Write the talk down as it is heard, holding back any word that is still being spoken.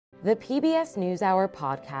The PBS NewsHour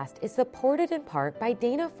podcast is supported in part by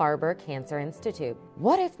Dana-Farber Cancer Institute.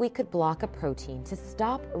 What if we could block a protein to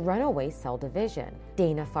stop runaway cell division?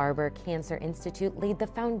 Dana-Farber Cancer Institute laid the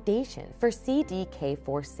foundation for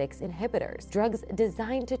CDK4/6 inhibitors, drugs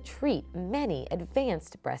designed to treat many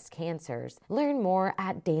advanced breast cancers. Learn more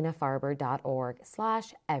at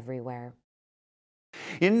danafarber.org/everywhere.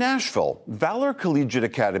 In Nashville, Valor Collegiate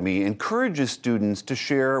Academy encourages students to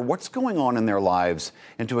share what's going on in their lives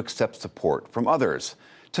and to accept support from others.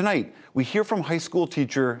 Tonight, we hear from high school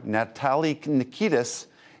teacher Natalie Nikitas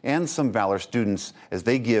and some Valor students as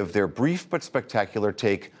they give their brief but spectacular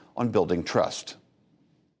take on building trust.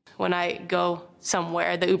 When I go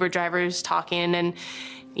somewhere, the Uber driver's talking and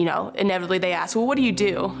inevitably they ask, well, what do you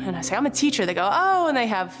do? And I say, I'm a teacher. They go, oh, and they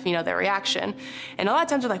have, their reaction. And a lot of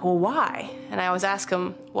times they're like, well, why? And I always ask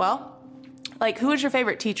them, well, who is your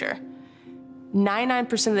favorite teacher?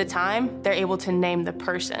 99% of the time, they're able to name the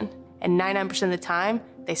person. And 99% of the time,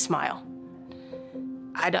 they smile.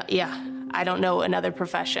 I don't know another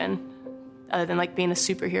profession other than being a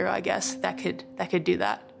superhero, I guess, that could do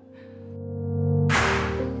that.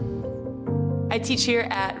 I teach here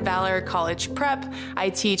at Valor College Prep. I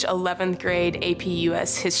teach 11th grade AP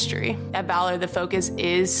US history. At Valor, the focus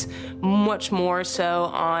is much more so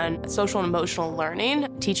on social and emotional learning,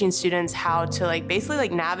 teaching students how to basically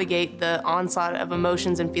navigate the onslaught of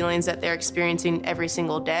emotions and feelings that they're experiencing every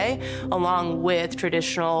single day, along with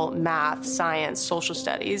traditional math, science, social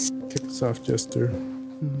studies. Kick us off, Jester.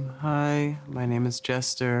 Hi, my name is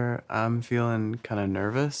Jester. I'm feeling kind of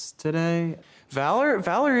nervous today.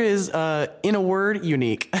 Valor is, in a word,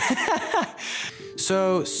 unique.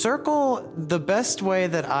 So Circle, the best way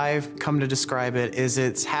that I've come to describe it is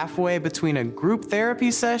it's halfway between a group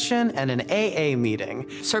therapy session and an AA meeting.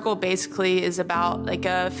 Circle basically is about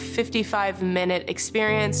a 55-minute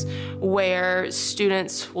experience where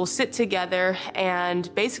students will sit together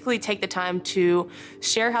and basically take the time to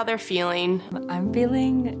share how they're feeling. I'm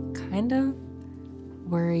feeling kind of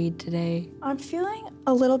worried today. I'm feeling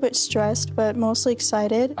a little bit stressed, but mostly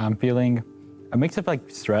excited. I'm feeling a mix of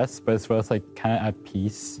stress, but as well as kind of at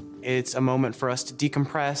peace. It's a moment for us to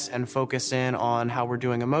decompress and focus in on how we're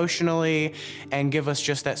doing emotionally and give us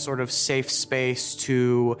just that sort of safe space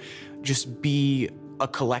to just be a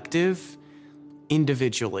collective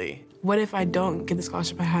individually. What if I don't get the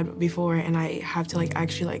scholarship I had before and I have to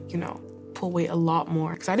actually pull weight a lot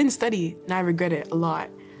more? Because I didn't study and I regret it a lot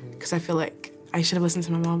because I feel like I should have listened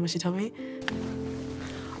to my mom when she told me.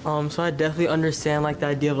 So I definitely understand the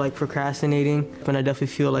idea of procrastinating, but I definitely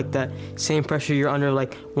feel that same pressure you're under,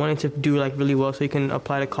 wanting to do really well so you can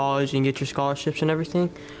apply to college and get your scholarships and everything.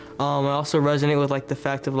 I also resonate with the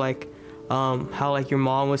fact of how your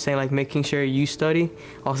mom was saying making sure you study.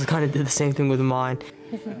 Also kind of did the same thing with mine.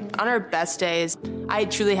 On our best days, I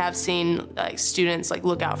truly have seen students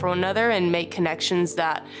look out for one another and make connections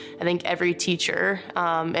that I think every teacher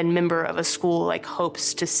and member of a school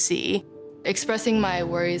hopes to see. Expressing my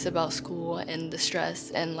worries about school and the stress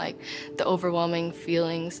and the overwhelming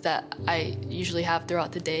feelings that I usually have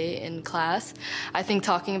throughout the day in class, I think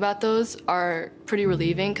talking about those are pretty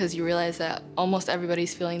relieving because you realize that almost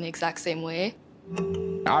everybody's feeling the exact same way.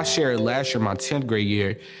 I shared last year, my 10th grade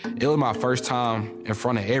year. It was my first time in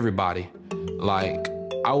front of everybody.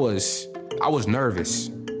 I was nervous.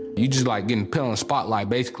 You just getting put on the spotlight,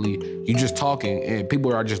 basically. You just talking and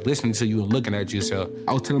people are just listening to you and looking at you. So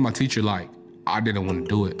I was telling my teacher, I didn't want to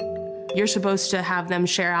do it. You're supposed to have them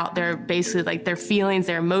share out their their feelings,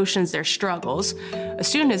 their emotions, their struggles. A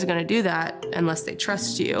student isn't going to do that unless they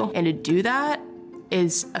trust you. And to do that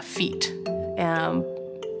is a feat.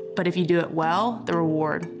 But if you do it well, the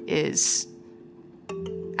reward is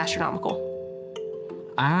astronomical.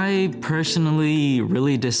 I personally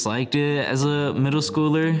really disliked it as a middle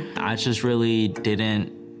schooler. I just really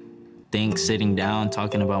didn't think sitting down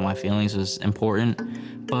talking about my feelings was important.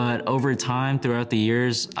 But over time, throughout the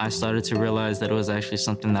years, I started to realize that it was actually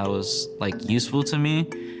something that was useful to me.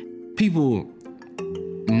 People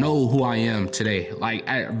know who I am today,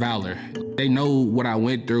 at Valor. They know what I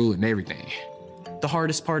went through and everything. The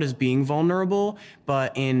hardest part is being vulnerable,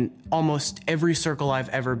 but in almost every circle I've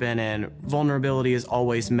ever been in, vulnerability is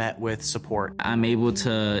always met with support. I'm able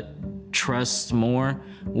to trust more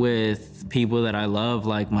with people that I love,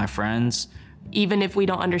 like my friends. Even if we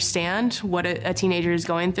don't understand what a teenager is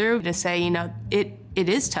going through, to say, it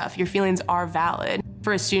is tough. Your feelings are valid.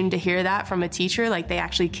 For a student to hear that from a teacher, they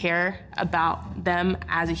actually care about them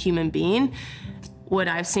as a human being, what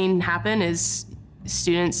I've seen happen is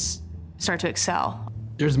students start to excel.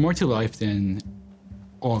 There's more to life than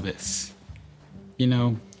all this.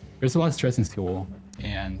 There's a lot of stress in school,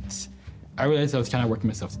 and I realized I was kind of working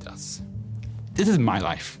myself to death. This is my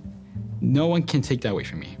life. No one can take that away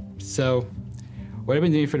from me. So what I've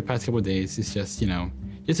been doing for the past couple of days is just,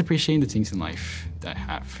 just appreciating the things in life that I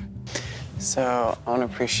have. So I want to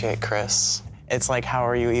appreciate Chris. It's like, how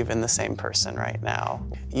are you even the same person right now?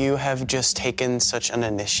 You have just taken such an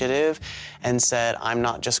initiative and said, I'm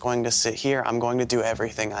not just going to sit here, I'm going to do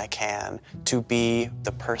everything I can to be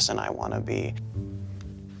the person I want to be.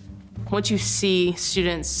 Once you see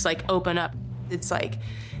students open up, it's like,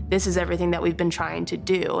 this is everything that we've been trying to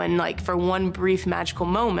do. And for one brief magical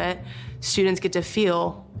moment, students get to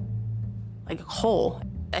feel whole.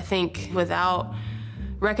 I think without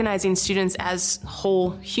recognizing students as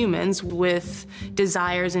whole humans with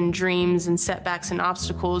desires and dreams and setbacks and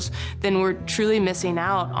obstacles, then we're truly missing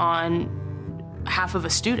out on half of a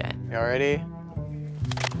student. You all ready?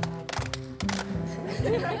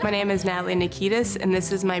 My name is Natalie Nikitas, and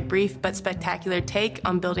this is my brief but spectacular take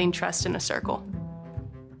on building trust in a circle.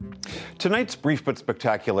 Tonight's Brief but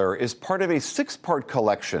Spectacular is part of a 6-part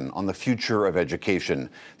collection on the future of education.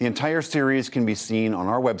 The entire series can be seen on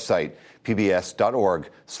our website,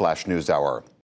 pbs.org/newshour.